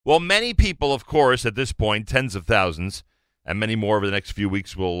Well, many people, of course, at this point, tens of thousands, and many more over the next few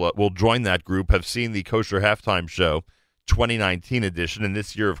weeks will join that group, have seen the Kosher Halftime Show 2019 edition. And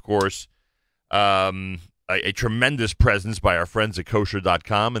this year, of course, a tremendous presence by our friends at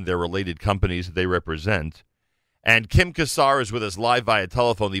Kosher.com and their related companies that they represent. And Kim Kassar is with us live via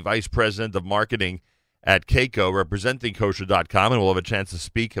telephone, the Vice President of Marketing at Keiko, representing Kosher.com, and we'll have a chance to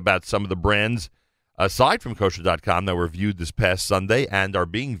speak about some of the brands aside from Kosher.com that were viewed this past Sunday and are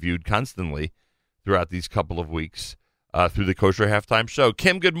being viewed constantly throughout these couple of weeks through the Kosher Halftime Show.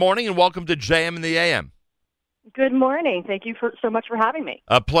 Kim, good morning and welcome to JM in the AM. Good morning. Thank you so much for having me.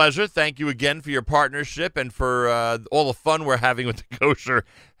 A pleasure. Thank you again for your partnership and for all the fun we're having with the Kosher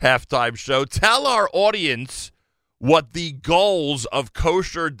Halftime Show. Tell our audience what the goals of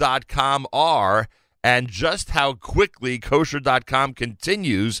Kosher.com are and just how quickly Kosher.com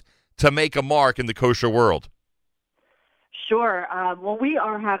continues to make a mark in the kosher world. Sure. Well, we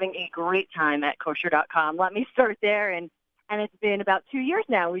are having a great time at Kosher.com. Let me start there. And it's been about 2 years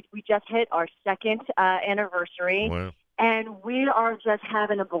now. We just hit our second anniversary. Wow. And we are just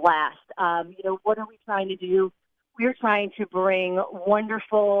having a blast. What are we trying to do? We're trying to bring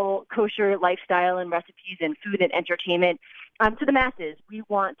wonderful kosher lifestyle and recipes and food and entertainment to the masses. We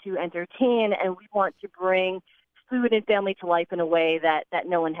want to entertain and we want to bring food and family to life in a way that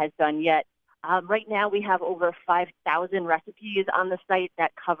no one has done yet. Right now we have over 5,000 recipes on the site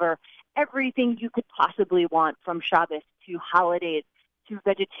that cover everything you could possibly want, from Shabbos to holidays to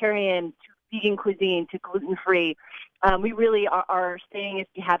vegetarian to vegan cuisine to gluten-free. We really are saying if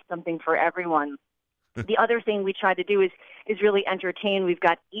you have something for everyone. The other thing we try to do is really entertain. We've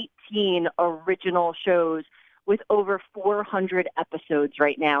got 18 original shows with over 400 episodes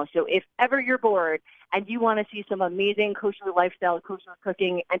right now. So if ever you're bored and you want to see some amazing kosher lifestyle, kosher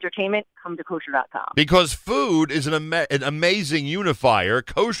cooking, entertainment, come to Kosher.com. Because food is an amazing unifier.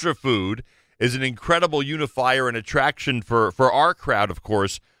 Kosher food is an incredible unifier and attraction for our crowd, of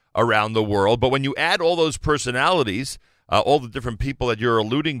course, around the world. But when you add all those personalities, all the different people that you're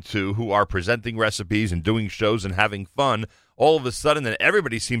alluding to who are presenting recipes and doing shows and having fun, all of a sudden then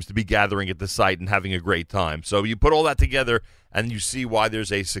everybody seems to be gathering at the site and having a great time. So you put all that together and you see why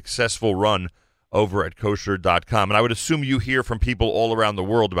there's a successful run over at Kosher.com. And I would assume you hear from people all around the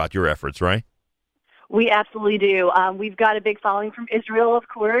world about your efforts, right? We absolutely do. We've got a big following from Israel, of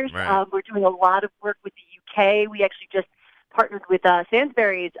course. Right. We're doing a lot of work with the UK. We actually just partnered with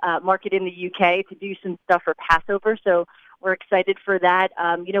Sainsbury's Market in the UK to do some stuff for Passover. So we're excited for that.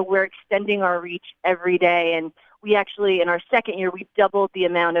 We're extending our reach every day. And we actually, in our second year, we've doubled the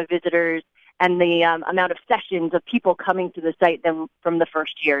amount of visitors and the amount of sessions of people coming to the site than from the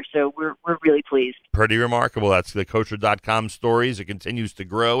first year. So we're really pleased. Pretty remarkable. That's the Kosher.com stories. It continues to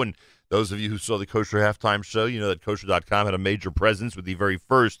grow. And those of you who saw the Kosher Halftime Show, you know that Kosher.com had a major presence with the very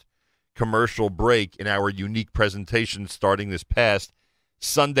first commercial break in our unique presentation starting this past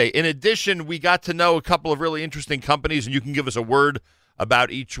Sunday. In addition, we got to know a couple of really interesting companies, and you can give us a word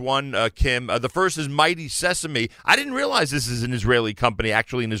about each one, Kim. The first is Mighty Sesame. I didn't realize this is an Israeli company,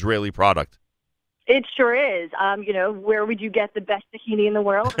 actually an Israeli product. It sure is. Where would you get the best tahini in the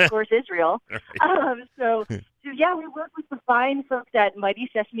world? Of course, Israel. So yeah, we work with the fine folks at Mighty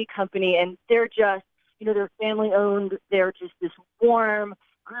Sesame Company, and they're just, they're family-owned. They're just this warm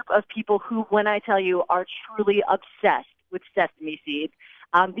group of people who, when I tell you, are truly obsessed with sesame seeds.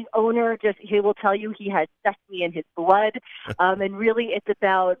 The owner, he will tell you he has sesame in his blood, and really it's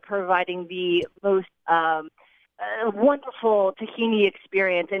about providing the most wonderful tahini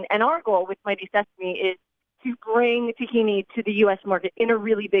experience. And our goal with Mighty Sesame is to bring tahini to the U.S. market in a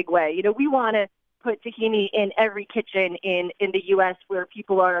really big way. We want to put tahini in every kitchen in the U.S. where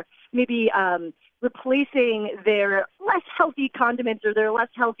people are maybe replacing their less healthy condiments or their less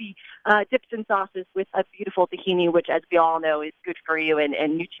healthy dips and sauces with a beautiful tahini, which, as we all know, is good for you and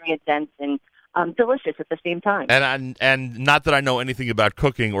nutrient-dense and delicious at the same time. And not that I know anything about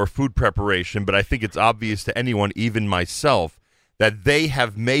cooking or food preparation, but I think it's obvious to anyone, even myself, that they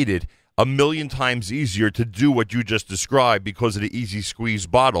have made it a million times easier to do what you just described because of the easy squeeze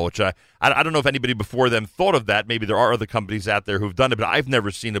bottle, which I don't know if anybody before them thought of that. Maybe there are other companies out there who've done it, but I've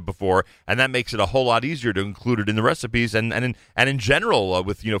never seen it before, and that makes it a whole lot easier to include it in the recipes and in general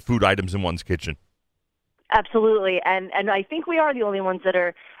with food items in one's kitchen. Absolutely, and I think we are the only ones that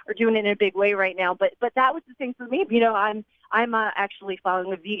are doing it in a big way right now. But that was the thing for me. I'm actually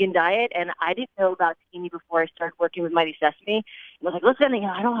following a vegan diet, and I didn't know about tahini before I started working with Mighty Sesame. I was like, listen,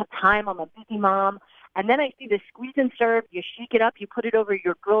 I don't have time. I'm a busy mom. And then I see this squeeze and serve. You shake it up, you put it over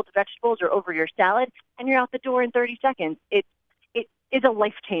your grilled vegetables or over your salad, and you're out the door in 30 seconds. It is a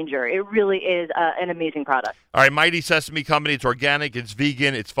life changer. It really is an amazing product. All right, Mighty Sesame Company. It's organic, it's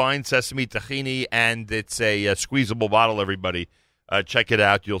vegan, it's fine sesame tahini, and it's a squeezable bottle, everybody. Check it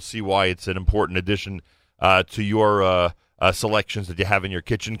out. You'll see why it's an important addition to your selections that you have in your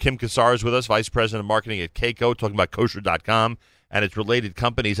kitchen. Kim Kassar is with us, Vice President of Marketing at Keiko, talking about kosher.com and its related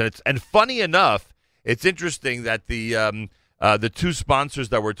companies. And funny enough, it's interesting that the two sponsors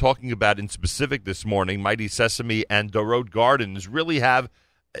that we're talking about in specific this morning, Mighty Sesame and Dorot Gardens, really have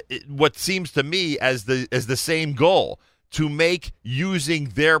what seems to me as the same goal, to make using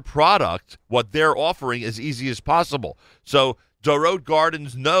their product, what they're offering, as easy as possible. So Dorot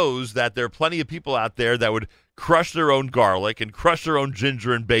Gardens knows that there are plenty of people out there that would crush their own garlic and crush their own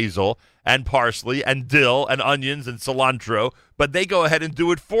ginger and basil and parsley and dill and onions and cilantro, but they go ahead and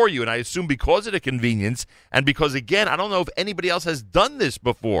do it for you. And I assume because of the convenience and because, again, I don't know if anybody else has done this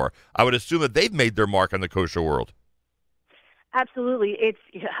before, I would assume that they've made their mark on the kosher world. Absolutely.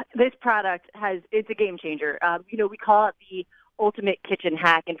 This product it's a game changer. We call it the ultimate kitchen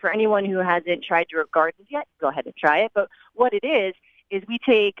hack. And for anyone who hasn't tried Dorot Gardens yet, go ahead and try it. But what it is we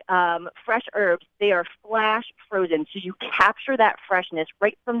take fresh herbs. They are flash frozen. So you capture that freshness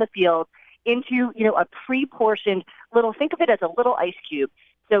right from the field into, a pre-portioned think of it as a little ice cube.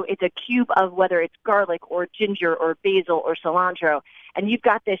 So it's a cube of whether it's garlic or ginger or basil or cilantro. And you've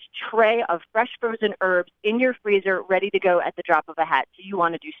got this tray of fresh frozen herbs in your freezer ready to go at the drop of a hat. So you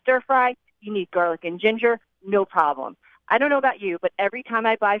want to do stir fry, you need garlic and ginger, no problem. I don't know about you, but every time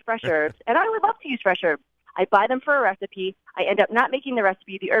I buy fresh herbs, and I would love to use fresh herbs, I buy them for a recipe. I end up not making the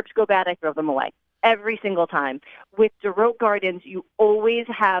recipe. The herbs go bad. I throw them away every single time. With Dorot Gardens, you always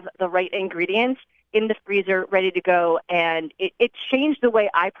have the right ingredients in the freezer ready to go, and it changed the way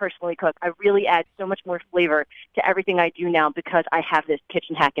I personally cook. I really add so much more flavor to everything I do now because I have this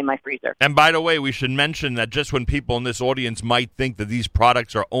kitchen hack in my freezer. And by the way, we should mention that just when people in this audience might think that these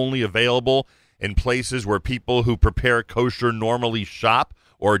products are only available in places where people who prepare kosher normally shop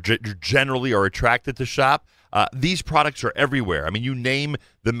or generally are attracted to shop, these products are everywhere. I mean, you name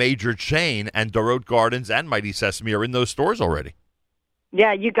the major chain, and Dorot Gardens and Mighty Sesame are in those stores already.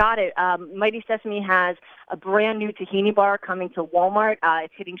 Yeah, you got it. Mighty Sesame has a brand new tahini bar coming to Walmart.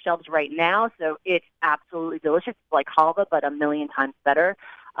 It's hitting shelves right now, so it's absolutely delicious. It's like halva, but a million times better.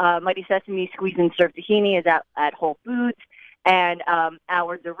 Mighty Sesame Squeeze and Serve Tahini is at Whole Foods, and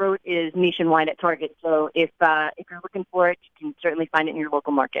our Dorot is nationwide at Target. So if you're looking for it, you can certainly find it in your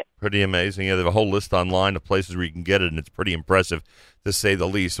local market. Pretty amazing. Yeah, they have a whole list online of places where you can get it, and it's pretty impressive, to say the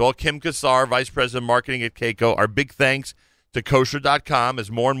least. Well, Kim Kassar, Vice President of Marketing at Keiko, our big thanks to kosher.com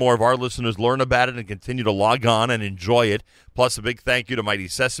as more and more of our listeners learn about it and continue to log on and enjoy it. Plus, a big thank you to Mighty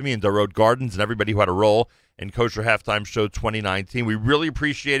Sesame and Dorot Gardens and everybody who had a role in Kosher Halftime Show 2019. We really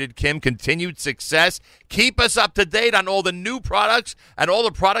appreciate it, Kim. Continued success. Keep us up to date on all the new products and all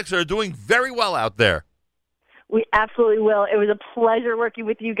the products that are doing very well out there. We absolutely will. It was a pleasure working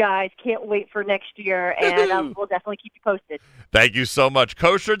with you guys. Can't wait for next year, and we'll definitely keep you posted. Thank you so much.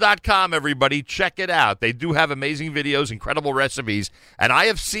 Kosher.com, everybody. Check it out. They do have amazing videos, incredible recipes, and I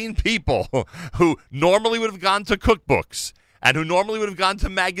have seen people who normally would have gone to cookbooks and who normally would have gone to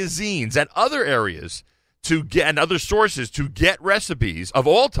magazines and other areas to get, and other sources to get recipes of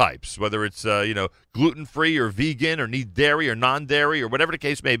all types, whether it's gluten-free or vegan or need dairy or non-dairy or whatever the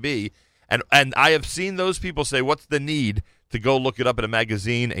case may be. And I have seen those people say, what's the need to go look it up in a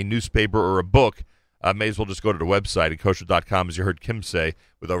magazine, a newspaper, or a book? May as well just go to the website at kosher.com, as you heard Kim say,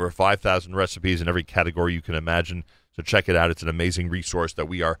 with over 5,000 recipes in every category you can imagine. So check it out. It's an amazing resource that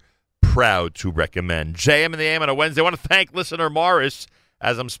we are proud to recommend. JM in the AM on a Wednesday. I want to thank listener Morris.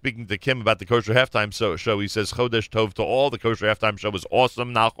 As I'm speaking to Kim about the Kosher Halftime Show, he says, Chodesh Tov to all. The Kosher Halftime Show was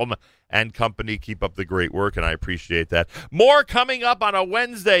awesome. Nachum and company, keep up the great work, and I appreciate that. More coming up on a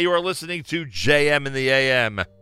Wednesday. You are listening to JM in the AM.